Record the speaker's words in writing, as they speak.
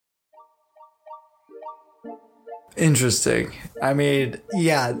Interesting. I mean,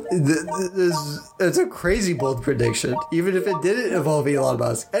 yeah, it's a crazy bold prediction. Even if it didn't involve Elon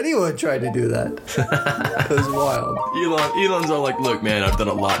Musk, anyone tried to do that. It was wild. Elon's all like, look, man, I've done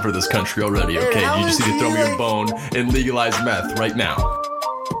a lot for this country already, okay? You just need to throw me a bone and legalize meth right now.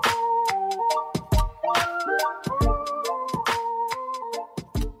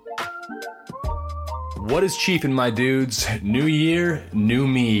 What is chiefin', my dudes? New year, new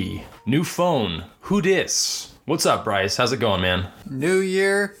me. New phone. Who dis? What's up, Bryce? How's it going, man? New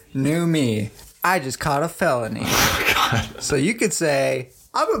year, new me. I just caught a felony. Oh, God. So you could say,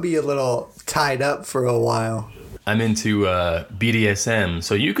 I'm going to be a little tied up for a while. I'm into BDSM,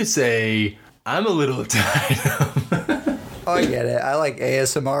 so you could say, I'm a little tied up. Oh, I get it. I like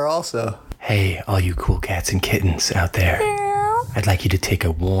ASMR also. Hey, all you cool cats and kittens out there. I'd like you to take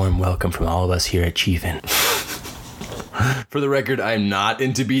a warm welcome from all of us here at Chiefin'. For the record, I'm not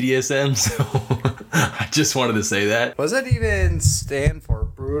into BDSM, so I just wanted to say that. What does that even stand for?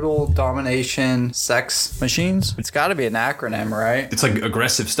 Brutal Domination Sex Machines? It's got to be an acronym, right? It's like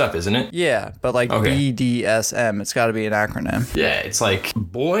aggressive stuff, isn't it? Yeah, but like Okay. BDSM, it's got to be an acronym. Yeah, it's like,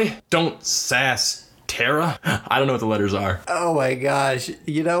 boy, don't sass Tara. I don't know what the letters are. Oh my gosh.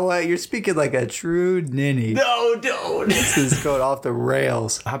 You know what? You're speaking like a true ninny. No, don't. This is going off the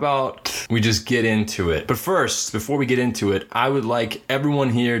rails. How about we just get into it? But first, before we get into it, I would like everyone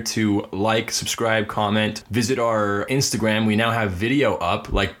here to like, subscribe, comment, visit our Instagram. We now have video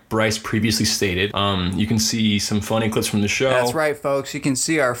up, like Bryce previously stated. You can see some funny clips from the show. That's right, folks. You can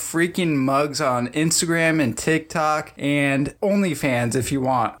see our freaking mugs on Instagram and TikTok and OnlyFans if you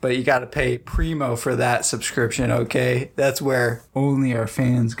want. But you got to pay primo for that subscription, okay? That's where only our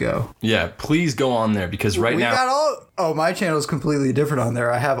fans go. Yeah, please go on there because right We now... got all... Oh, my channel is completely different on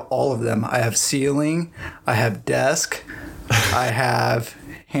there. I have all of them. I have ceiling. I have desk. I have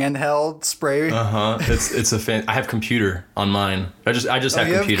handheld spray. It's a fan. I have computer on mine. I just have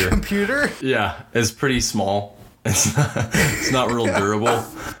You computer. have computer? Yeah, it's pretty small. It's not real durable.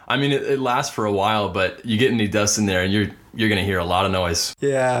 I mean, it lasts for a while, but you get any dust in there, and you're gonna hear a lot of noise.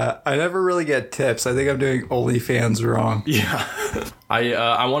 Yeah, I never really get tips. I think I'm doing OnlyFans wrong. Yeah,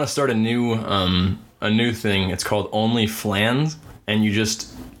 I want to start a new thing. It's called OnlyFlans, and you just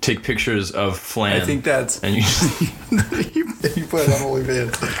take pictures of flan. I think that's... And you just... you put it on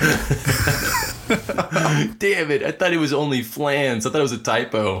OnlyFans. Damn it! I thought it was only flans. I thought it was a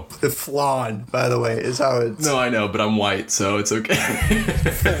typo. The flan, by the way, is how it's... No, I know, but I'm white, so it's okay.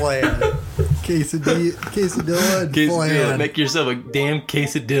 Flan. Quesadilla and flan. Make yourself a damn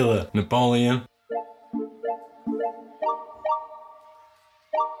quesadilla, Napoleon.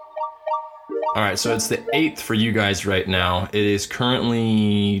 All right, so it's the 8th for you guys right now. It is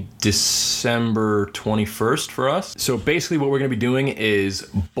currently December 21st for us. So basically what we're going to be doing is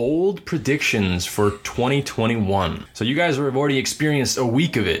bold predictions for 2021. So you guys have already experienced a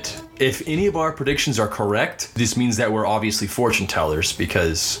week of it. If any of our predictions are correct, this means that we're obviously fortune tellers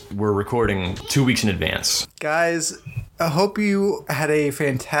because we're recording 2 weeks in advance. Guys, I hope you had a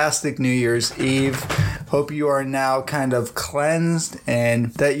fantastic New Year's Eve. Hope you are now kind of cleansed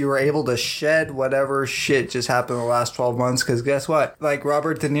and that you were able to shed whatever shit just happened in the last 12 months. Because guess what? Like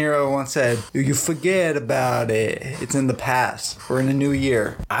Robert De Niro once said, you forget about it. It's in the past. We're in a new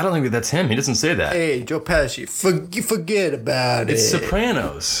year. I don't think that's him. He doesn't say that. Hey, Joe Pesci, forget about it. It's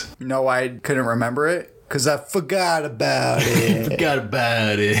Sopranos. No, I couldn't remember it. Because I forgot about it. Forgot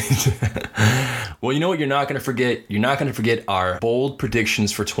about it. Well, you know what you're not going to forget? You're not going to forget our bold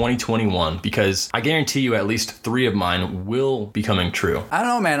predictions for 2021 because I guarantee you at least 3 of mine will be coming true. I don't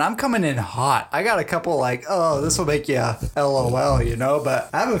know, man. I'm coming in hot. I got a couple like, oh, this will make you LOL, you know? But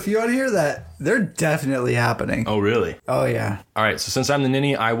I have a few on here that they're definitely happening. Oh, really? Oh, yeah. All right, so since I'm the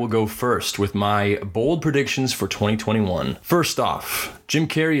ninny, I will go first with my bold predictions for 2021. First off, Jim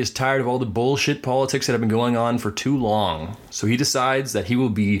Carrey is tired of all the bullshit politics that have been going on for too long, so he decides that he will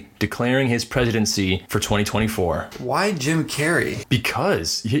be declaring his presidency for 2024. Why Jim Carrey?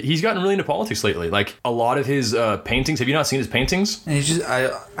 Because he's gotten really into politics lately. Like, a lot of his paintings, have you not seen his paintings? And he's just,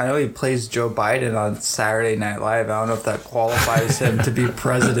 I know he plays Joe Biden on Saturday Night Live. I don't know if that qualifies him to be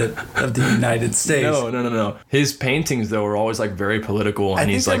president of the United States. No. His paintings, though, are always, like, very political. And I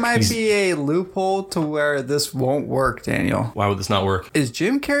think he's there like, might be a loophole to where this won't work, Daniel. Why would this not work? Is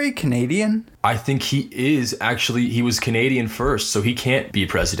Jim Carrey Canadian? I think he is actually, he was Canadian first, so he can't be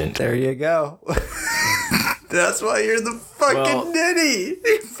president. There you go. That's why you're the fucking did he?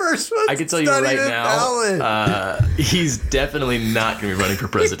 First one. I can tell you right now, he's definitely not going to be running for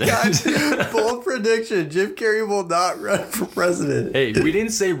president. God, bold prediction: Jim Carrey will not run for president. Hey, we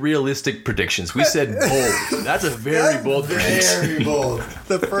didn't say realistic predictions. We said bold. That's a very bold prediction. Very bold.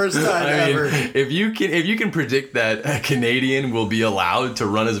 The first time ever. If you can predict that a Canadian will be allowed to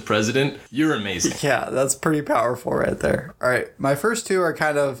run as president, you're amazing. Yeah, that's pretty powerful right there. All right, my first two are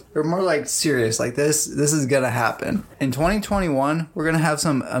they're more like serious. Like this is gonna happen. In 2021, we're gonna have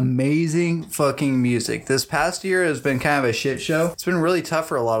some amazing fucking music. This past year has been kind of a shit show. It's been really tough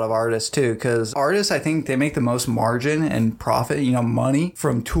for a lot of artists too, because artists, I think they make the most margin and profit, money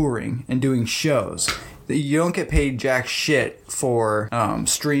from touring and doing shows. You don't get paid jack shit for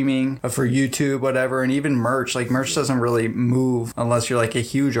streaming, for YouTube, whatever, and even merch. Like, merch doesn't really move unless you're like a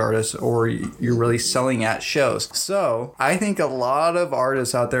huge artist or you're really selling at shows. So I think a lot of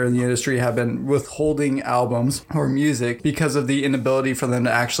artists out there in the industry have been withholding albums or music because of the inability for them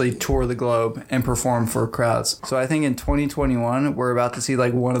to actually tour the globe and perform for crowds. So I think in 2021, we're about to see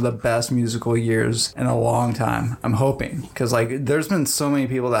like one of the best musical years in a long time. I'm hoping, because like there's been so many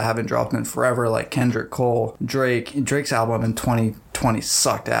people that haven't dropped in forever, like Kendrick Cole, Drake's album in 2020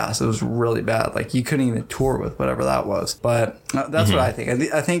 sucked ass. It was really bad. Like, you couldn't even tour with whatever that was. But that's what I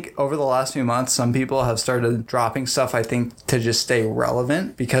think. I think over the last few months, some people have started dropping stuff, I think, to just stay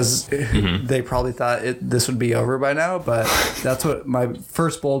relevant, because they probably thought this would be over by now. But that's what my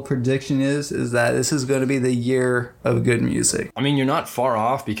first bold prediction is that this is going to be the year of good music. I mean, you're not far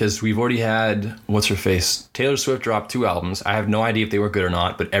off, because we've already had, what's her face? Taylor Swift dropped 2 albums. I have no idea if they were good or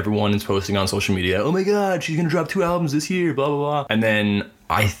not, but everyone is posting on social media, oh my God, she's going to drop 2 albums this year, blah, blah, blah. And then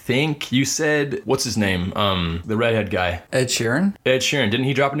I think you said, what's his name? The redhead guy. Ed Sheeran? Ed Sheeran. Didn't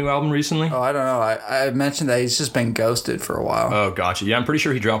he drop a new album recently? Oh, I don't know. I mentioned that he's just been ghosted for a while. Oh, gotcha. Yeah, I'm pretty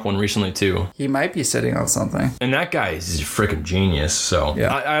sure he dropped one recently too. He might be sitting on something. And that guy is a freaking genius. So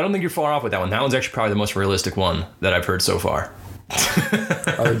yeah. I don't think you're far off with that one. That one's actually probably the most realistic one that I've heard so far.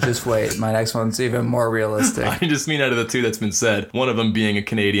 Oh, just wait. My next one's even more realistic. I just mean out of the 2 that's been said, one of them being a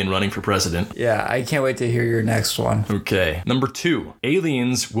Canadian running for president. Yeah, I can't wait to hear your next one. Okay. Number 2.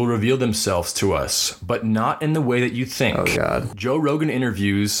 Aliens will reveal themselves to us, but not in the way that you think. Oh, God. Joe Rogan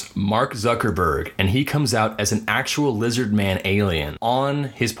interviews Mark Zuckerberg, and he comes out as an actual lizard man alien on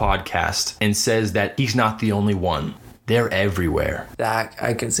his podcast and says that he's not the only one. They're everywhere. That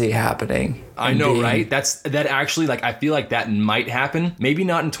I can see happening. I know, right? That actually, like, I feel like that might happen. Maybe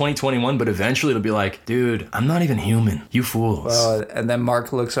not in 2021, but eventually it'll be like, dude, I'm not even human. You fools. Well, and then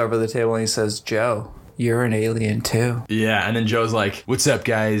Mark looks over the table and he says, Joe, you're an alien too. Yeah, and then Joe's like, what's up,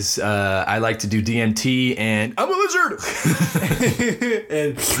 guys? I like to do DMT, and I'm a lizard!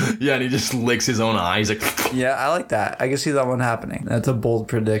 and he just licks his own eye. He's like... Yeah, I like that. I can see that one happening. That's a bold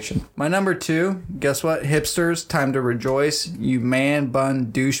prediction. My number 2, guess what? Hipsters, time to rejoice. You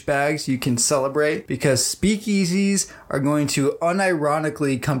man-bun douchebags, you can celebrate, because speakeasies are going to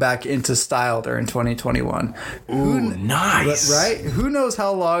unironically come back into style during 2021. Ooh, nice. Right? Who knows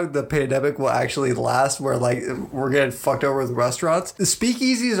how long the pandemic will actually last, where like we're getting fucked over with restaurants. The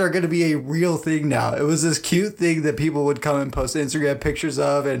speakeasies are going to be a real thing now. It was this cute thing that people would come and post Instagram pictures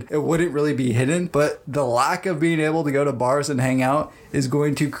of, and it wouldn't really be hidden. But the lack of being able to go to bars and hang out is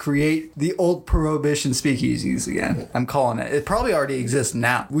going to create the old prohibition speakeasies again. I'm calling it. It probably already exists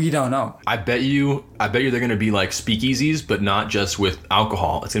now. We don't know. I bet you they're going to be like speakeasies, but not just with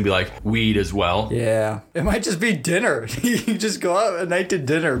alcohol. It's going to be like weed as well. Yeah. It might just be dinner. You just go out at night to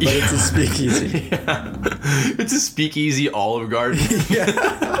dinner, but it's a speakeasy. Yeah. It's a speakeasy Olive Garden. Yeah.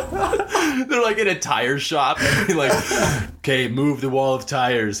 They're like in a tire shop. Like, okay, move the wall of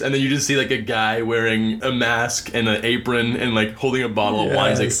tires. And then you just see like a guy wearing a mask and an apron and like holding a bottle of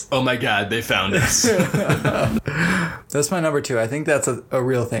wine. He's like, oh my God, they found us. That's my number 2. I think that's a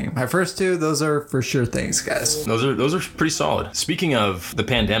real thing. My first 2, those are for sure things, guys. Those are pretty solid. Speaking of the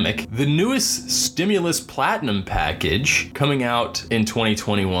pandemic, the newest Stimulus Platinum package coming out in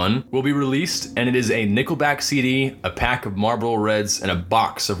 2021 will be released, and it is a Nickelback CD, a pack of Marlboro Reds, and a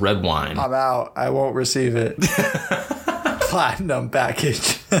box of red wine. I'm out. I won't receive it. Platinum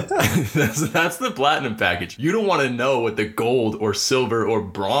package. That's the platinum package. You don't want to know what the gold or silver or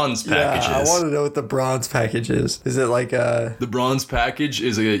bronze package is. I want to know what the bronze package is. Is it like a... The bronze package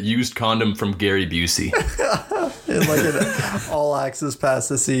is a used condom from Gary Busey. It's like an all access pass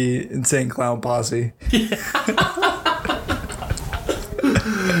to see Insane Clown Posse.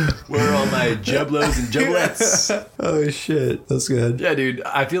 Where are all my jublos and jublets? Oh shit, that's good. Yeah, dude.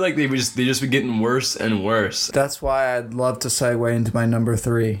 I feel like they just been getting worse and worse. That's why I'd love to segue into my number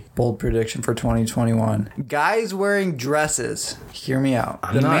 3 bold prediction for 2021. Guys wearing dresses. Hear me out.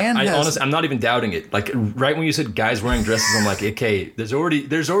 Honestly, I'm not even doubting it. Like right when you said guys wearing dresses, I'm like, okay, there's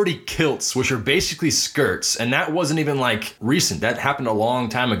already kilts, which are basically skirts, and that wasn't even like recent. That happened a long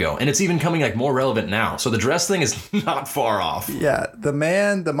time ago, and it's even coming like more relevant now. So the dress thing is not far off. Yeah, the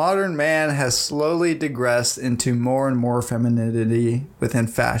modern man has slowly digressed into more and more femininity within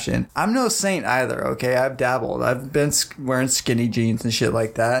fashion. I'm no saint either, okay? I've dabbled. I've been wearing skinny jeans and shit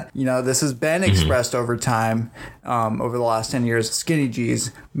like that. You know, this has been expressed over time, over the last 10 years. Skinny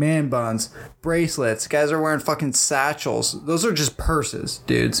jeans, man buns, bracelets. Guys are wearing fucking satchels. Those are just purses,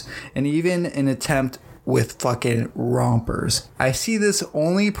 dudes. And even an attempt with fucking rompers. I see this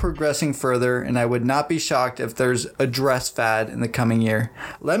only progressing further, and I would not be shocked if there's a dress fad in the coming year.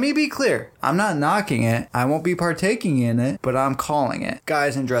 Let me be clear. I'm not knocking it. I won't be partaking in it, but I'm calling it.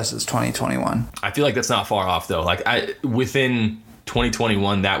 Guys in dresses 2021. I feel like that's not far off though. Like within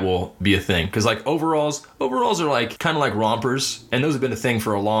 2021 that will be a thing, because like overalls are like kind of like rompers, and those have been a thing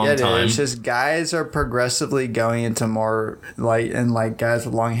for a long time. It's just guys are progressively going into more light, and like guys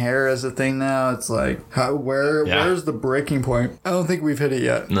with long hair is a thing now. It's like where's the breaking point? I don't think we've hit it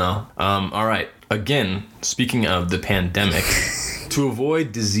yet. No. All right, again, speaking of the pandemic, to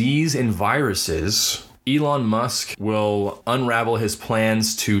avoid disease and viruses, Elon Musk will unravel his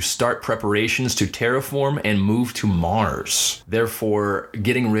plans to start preparations to terraform and move to Mars, therefore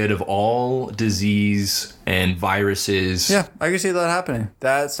getting rid of all disease and viruses. Yeah, I can see that happening.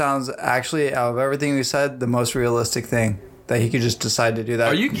 That sounds actually, out of everything we said, the most realistic thing. That he could just decide to do that.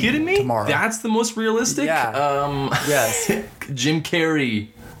 Are you kidding me? Tomorrow. That's the most realistic? Yeah. Yes. Jim Carrey.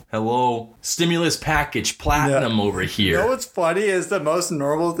 Hello. Stimulus package platinum over here. You know what's funny is the most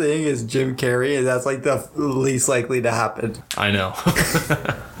normal thing is Jim Carrey, and that's like the least likely to happen. I know.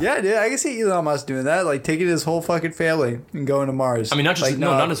 Yeah, dude, I can see Elon Musk doing that, like taking his whole fucking family and going to Mars. I mean, not just like,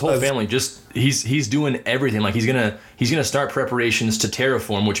 not his whole family. Just he's doing everything. Like he's gonna start preparations to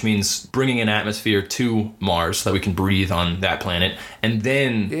terraform, which means bringing an atmosphere to Mars so that we can breathe on that planet. And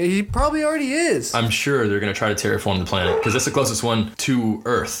then he probably already is. I'm sure they're gonna try to terraform the planet because that's the closest one to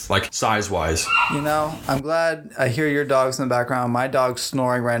Earth, like size-wise. You know, I'm glad I hear your dogs in the background. My dog's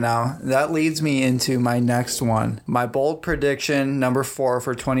snoring right now. That leads me into my next one. My bold prediction, number 4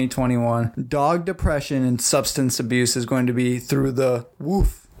 for 2021. Dog depression and substance abuse is going to be through the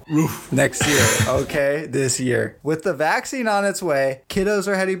roof next year, okay? This year. With the vaccine on its way, kiddos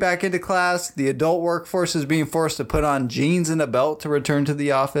are heading back into class, the adult workforce is being forced to put on jeans and a belt to return to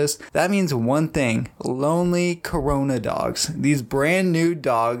the office. That means one thing: lonely corona dogs. These brand new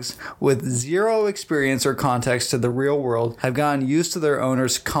dogs with zero experience or context to the real world have gotten used to their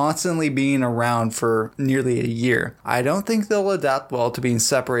owners constantly being around for nearly a year. I don't think they'll adapt well to being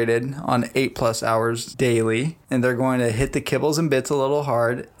separated on 8+ hours daily, and they're going to hit the kibbles and bits a little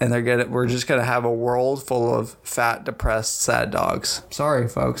hard, and we're just gonna have a world full of fat, depressed, sad dogs. Sorry,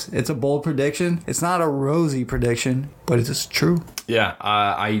 folks. It's a bold prediction. It's not a rosy prediction, but it is true. Yeah,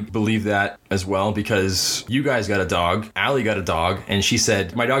 I believe that as well, because you guys got a dog, Allie got a dog, and she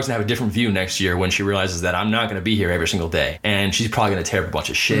said, my dog's gonna have a different view next year when she realizes that I'm not gonna be here every single day. And she's probably gonna tear up a bunch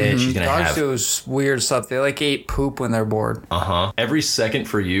of shit. She's gonna Dogs do weird stuff. They like eat poop when they're bored. Every second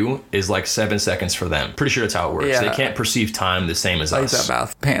for you is like 7 seconds for them. Pretty sure that's how it works. Yeah. They can't perceive time the same as Like us. that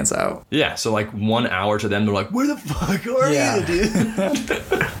mouth pans out. Yeah, so like 1 hour to them, they're like, where the fuck are you,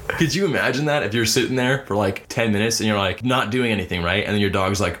 dude? Could you imagine that if you're sitting there for like 10 minutes and you're like not doing anything, right? And then your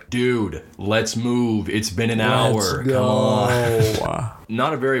dog's like, dude, let's move. It's been an hour. Come on.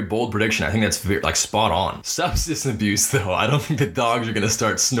 Not a very bold prediction. I think that's like spot on. Substance abuse, though. I don't think the dogs are going to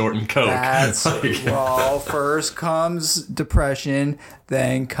start snorting coke. That's well, first comes depression,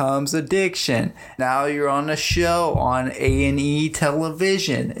 then comes addiction. Now you're on a show on A&E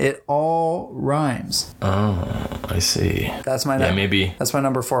television. It all rhymes. Oh, I see. That's my maybe. That's my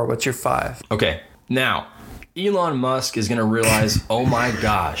number 4. What's your 5? Okay, now Elon Musk is going to realize, oh my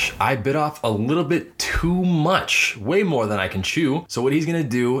gosh, I bit off a little bit too much, way more than I can chew. So what he's going to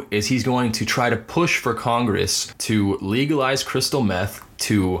do is he's going to try to push for Congress to legalize crystal meth,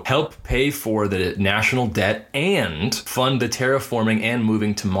 to help pay for the national debt and fund the terraforming and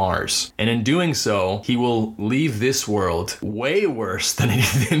moving to Mars. And in doing so, he will leave this world way worse than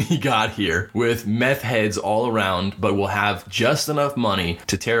anything he got here, with meth heads all around, but will have just enough money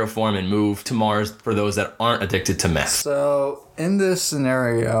to terraform and move to Mars for those that aren't addicted to meth. So in this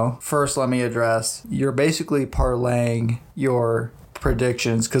scenario, first let me address, you're basically parlaying your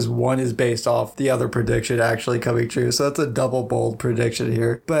predictions because one is based off the other prediction actually coming true. So that's a double bold prediction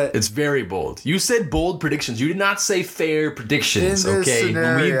here. But it's very bold. You said bold predictions. You did not say fair predictions, okay?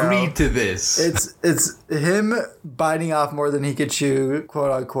 Scenario, we agreed to this. It's him biting off more than he could chew,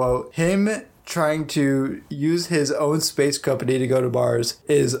 quote unquote. Him trying to use his own space company to go to Mars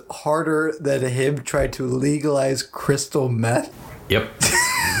is harder than him trying to legalize crystal meth. Yep.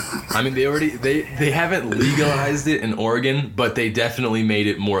 I mean, they haven't legalized it in Oregon, but they definitely made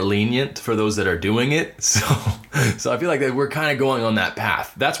it more lenient for those that are doing it. So I feel like that we're kind of going on that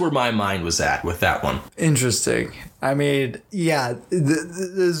path. That's where my mind was at with that one. Interesting. I mean, yeah,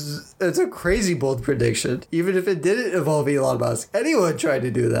 it's a crazy bold prediction. Even if it didn't involve Elon Musk, anyone tried to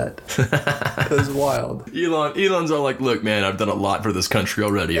do that. It was wild. Elon's all like, look, man, I've done a lot for this country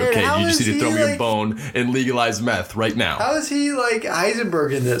already. Okay, you just need to throw me a bone and legalize meth right now. How is he like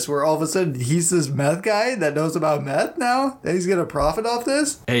Heisenberg in this, where all of a sudden he's this meth guy that knows about meth now? And he's going to profit off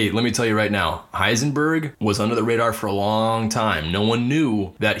this? Hey, let me tell you right now, Heisenberg was under the radar for a long time. No one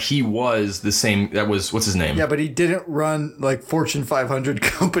knew that he was the same, what's his name? Yeah, but he didn't run like Fortune 500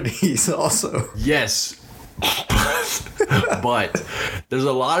 companies also. Yes. But there's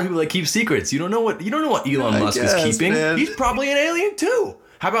a lot of people that keep secrets. You don't know what Elon Musk is keeping. Man. He's probably an alien too.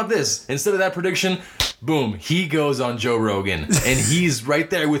 How about this? Instead of that prediction, boom, he goes on Joe Rogan and he's right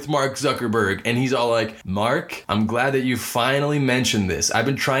there with Mark Zuckerberg and he's all like, Mark, I'm glad that you finally mentioned this. I've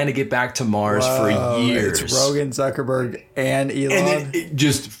been trying to get back to Mars for years. It's Rogan, Zuckerberg, and Elon. And it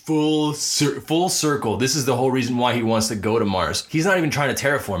just full circle. This is the whole reason why he wants to go to Mars. He's not even trying to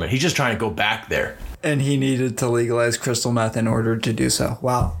terraform it. He's just trying to go back there. And he needed to legalize crystal meth in order to do so.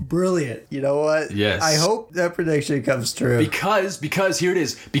 Wow. Brilliant. You know what? Yes. I hope that prediction comes true. Because here it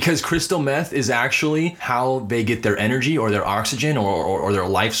is. Because crystal meth is actually how they get their energy or their oxygen or their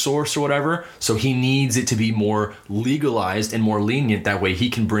life source or whatever. So he needs it to be more legalized and more lenient. That way he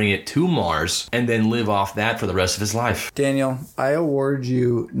can bring it to Mars and then live off that for the rest of his life. Daniel, I award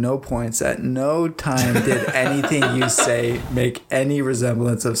you no points. At no time did anything you say make any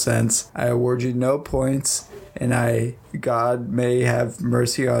resemblance of sense. I award you no points, and God may have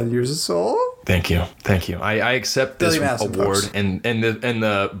mercy on your soul. Thank you. I accept this award and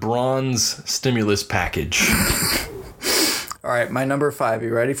the bronze stimulus package. All right, my number 5.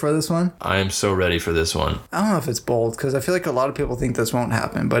 You ready for this one? I am so ready for this one. I don't know if it's bold because I feel like a lot of people think this won't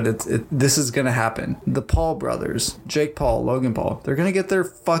happen, but this is going to happen. The Paul brothers, Jake Paul, Logan Paul, they're going to get their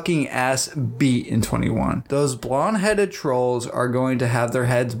fucking ass beat in 21. Those blonde-headed trolls are going to have their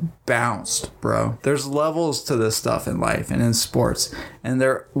heads bounced, bro. There's levels to this stuff in life and in sports, and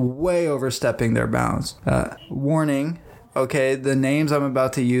they're way overstepping their bounds. Warning. Okay, the names I'm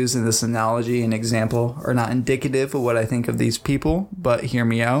about to use in this analogy and example are not indicative of what I think of these people, but hear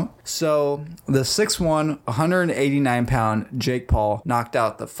me out. So, the 6'1", 189-pound Jake Paul knocked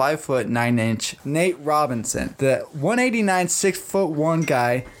out the 5'9" Nate Robinson. The 189, 6'1"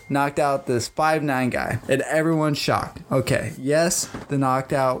 guy knocked out this 5'9" guy, and everyone's shocked. Okay, yes, the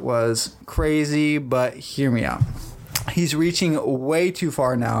knockout was crazy, but hear me out. He's reaching way too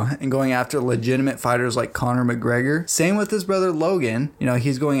far now and going after legitimate fighters like Conor McGregor. Same with his brother Logan. You know,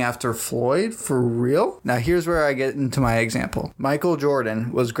 he's going after Floyd for real. Now, here's where I get into my example. Michael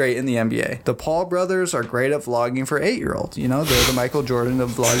Jordan was great in the NBA. The Paul brothers are great at vlogging for 8-year-olds. You know, they're the Michael Jordan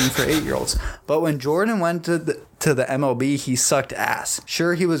of vlogging for 8-year-olds. But when Jordan went to the MLB, he sucked ass.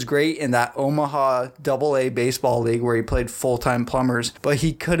 Sure, he was great in that Omaha AA baseball league where he played full-time plumbers, but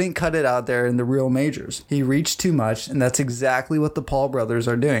he couldn't cut it out there in the real majors. He reached too much, and that's exactly what the Paul brothers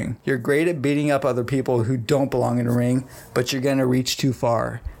are doing. You're great at beating up other people who don't belong in a ring, but you're gonna reach too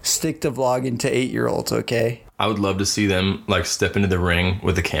far. Stick to vlogging to 8-year-olds, okay? I would love to see them like step into the ring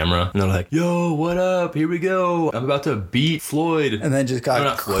with the camera and they're like, yo, what up? Here we go. I'm about to beat Floyd. And then just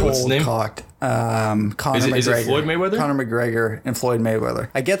got cold-cocked. Conor McGregor. Is it Floyd Mayweather? Conor McGregor and Floyd Mayweather.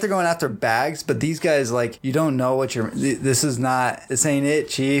 I get they're going after bags, but these guys, like, you don't know what this ain't it,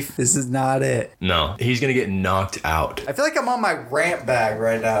 chief. This is not it. No, he's going to get knocked out. I feel like I'm on my rant bag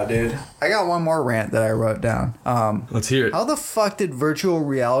right now, dude. I got one more rant that I wrote down. Let's hear it. How the fuck did virtual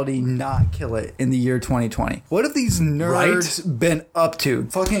reality not kill it in the year 2020? What have these nerds been up to?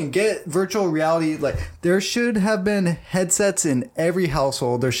 Fucking get virtual reality. Like, there should have been headsets in every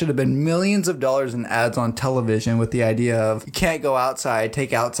household. There should have been millions of dollars in ads on television with the idea of you can't go outside,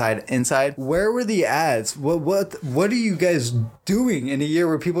 take outside, inside. Where were the ads? What are you guys doing in a year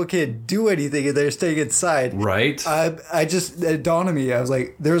where people can't do anything and they're staying inside? Right? It dawned on me. I was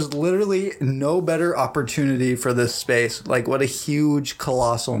like, there's literally no better opportunity for this space. Like, what a huge,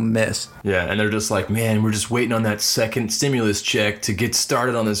 colossal miss. Yeah, and they're just like, man, we're just waiting on that second stimulus check to get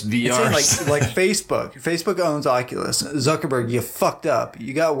started on this VR. It's like Facebook. Facebook owns Oculus. Zuckerberg, you fucked up.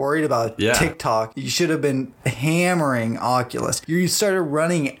 You got worried about TikTok. You should have been hammering Oculus. You started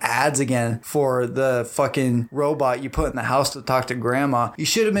running ads again for the fucking robot you put in the house to talk to grandma. You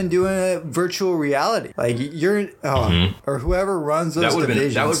should have been doing a virtual reality. Like, or whoever runs those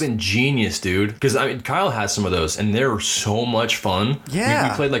divisions. That would have been genius, dude. Because, I mean, Kyle has some of those, and they're so much fun. Yeah.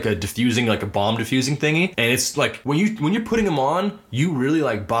 We played like a bomb diffusing thingy, and it's like, when you're putting them on, you really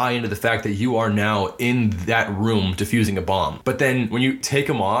like buy into the fact that you are now in that room diffusing a bomb. But then when you take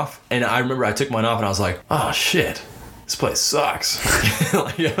them off, and I remember I took mine off and I was like, oh shit, this place sucks.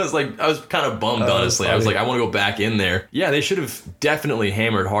 I was kind of bummed, honestly. I was like, I want to go back in there. Yeah, they should have definitely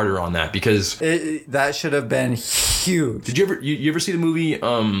hammered harder on that, because that should have been huge. Did you ever see the movie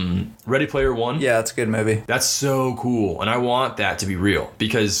Ready Player One? Yeah, it's a good movie. That's so cool, and I want that to be real,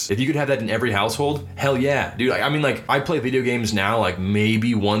 because if you could have that in every household, hell yeah, dude. I mean, like, I play video games now like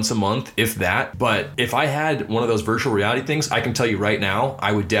maybe once a month, if that. But if I had one of those virtual reality things, I can tell you right now,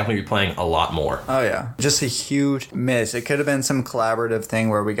 I would definitely be playing a lot more. Oh yeah, just a huge miss. It could have been some collaborative thing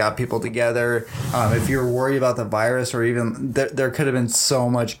where we got people together. If you're worried about the virus, or even there could have been so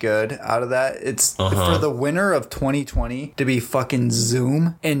much good out of that. It's for the winner of 2020 to be fucking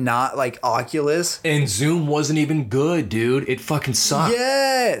Zoom and not like Oculus. And Zoom wasn't even good, dude. It fucking sucked.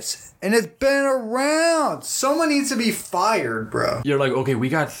 Yes. And it's been around. Someone needs to be fired, bro. You're like, okay, we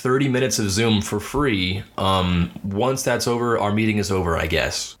got 30 minutes of Zoom for free. Once that's over, our meeting is over, I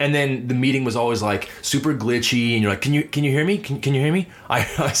guess. And then the meeting was always like super glitchy, and you're like, can you hear me? Can you hear me? I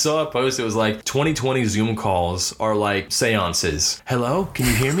saw a post. It was like 2020 Zoom calls are like seances. Hello, can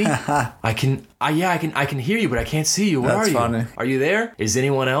you hear me? I can hear you, but I can't see you. Where are you? That's funny. Are you there? Is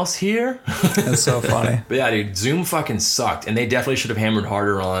anyone else here? That's so funny. But yeah, dude, Zoom fucking sucked, and they definitely should have hammered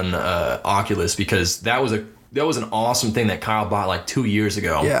harder on Oculus, because that was an awesome thing that Kyle bought like 2 years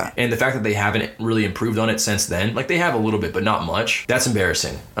ago. Yeah. And the fact that they haven't really improved on it since then, like they have a little bit, but not much, that's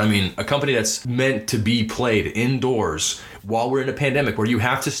embarrassing. I mean, a company that's meant to be played indoors while we're in a pandemic where you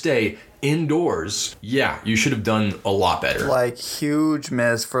have to stay indoors, yeah, you should have done a lot better. Like, huge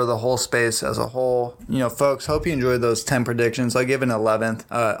miss for the whole space as a whole. You know, folks, hope you enjoyed those 10 predictions. I'll give an 11th.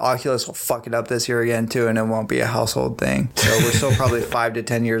 Oculus will fuck it up this year again too, and it won't be a household thing. So we're still probably 5 to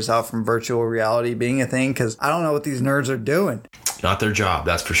 10 years out from virtual reality being a thing, because I don't know what these nerds are doing. Not their job,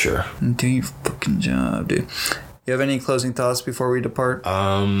 that's for sure. Do your fucking job, dude. You have any closing thoughts before we depart?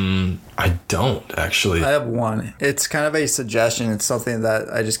 I don't, actually. I have one. It's kind of a suggestion. It's something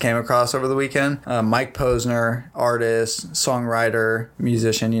that I just came across over the weekend. Mike Posner, artist, songwriter,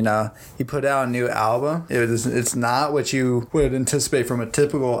 musician, you know, he put out a new album. It's not what you would anticipate from a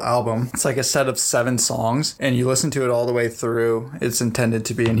typical album. It's like a set of 7 songs, and you listen to it all the way through. It's intended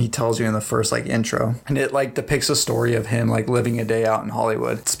to be, and he tells you in the first like intro. And it like depicts a story of him like living a day out in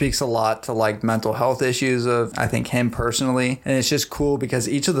Hollywood. It speaks a lot to like mental health issues of, I think, him personally. And it's just cool because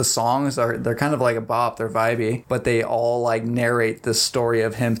each of the songs they're kind of like a bop, they're vibey, but they all like narrate the story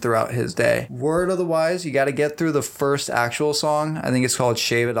of him throughout his day. Word of the wise, you got to get through the first actual song. I think it's called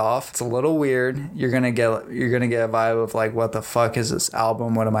Shave It Off. It's a little weird. You're gonna get a vibe of like, what the fuck is this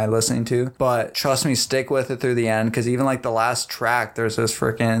album? What am I listening to? But trust me, stick with it through the end, because even like the last track, there's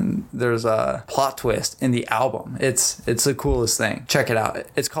a plot twist in the album. It's the coolest thing. Check it out.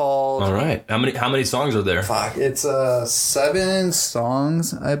 It's called. All right. How many songs are there? Fuck. It's 7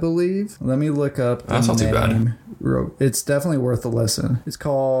 songs, I believe. Let me look up. That's not too bad. It's definitely worth a listen. It's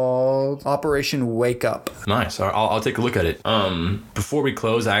called Operation Wake Up. Nice. I'll take a look at it. Before we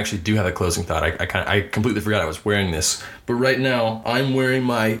close, I actually do have a closing thought. I completely forgot I was wearing this, but right now I'm wearing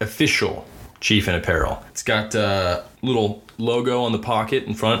my official Chiefin apparel. It's got a little logo on the pocket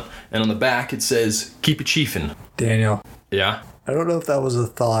in front, and on the back it says "Keep it Chiefin." Daniel. Yeah. I don't know if that was a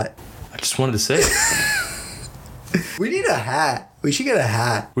thought. I just wanted to say it. We need a hat. We should get a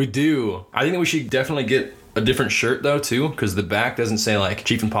hat. We do. I think that we should definitely get a different shirt though too, because the back doesn't say like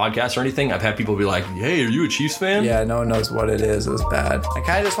Chiefin Podcast or anything. I've had people be like, hey, are you a Chiefs fan? Yeah, no one knows what it is. It was bad. I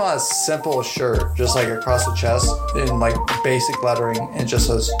kind of just want a simple shirt, just like across the chest in like basic lettering, and just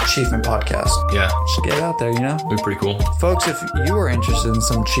says Chiefin Podcast. Yeah, just get it out there, you know. It'd be pretty cool. Folks, if you are interested in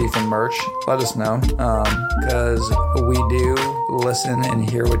some Chiefin merch, let us know, because we do listen and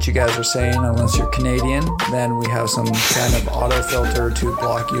hear what you guys are saying. Unless you're Canadian, then we have some kind of auto filter to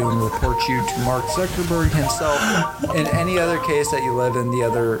block you and report you to Mark Zuckerberg himself. In any other case that you live in the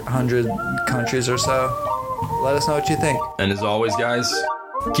other 100 countries or so, Let us know what you think. And as always, guys,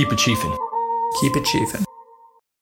 keep it chiefing. Keep it chiefing.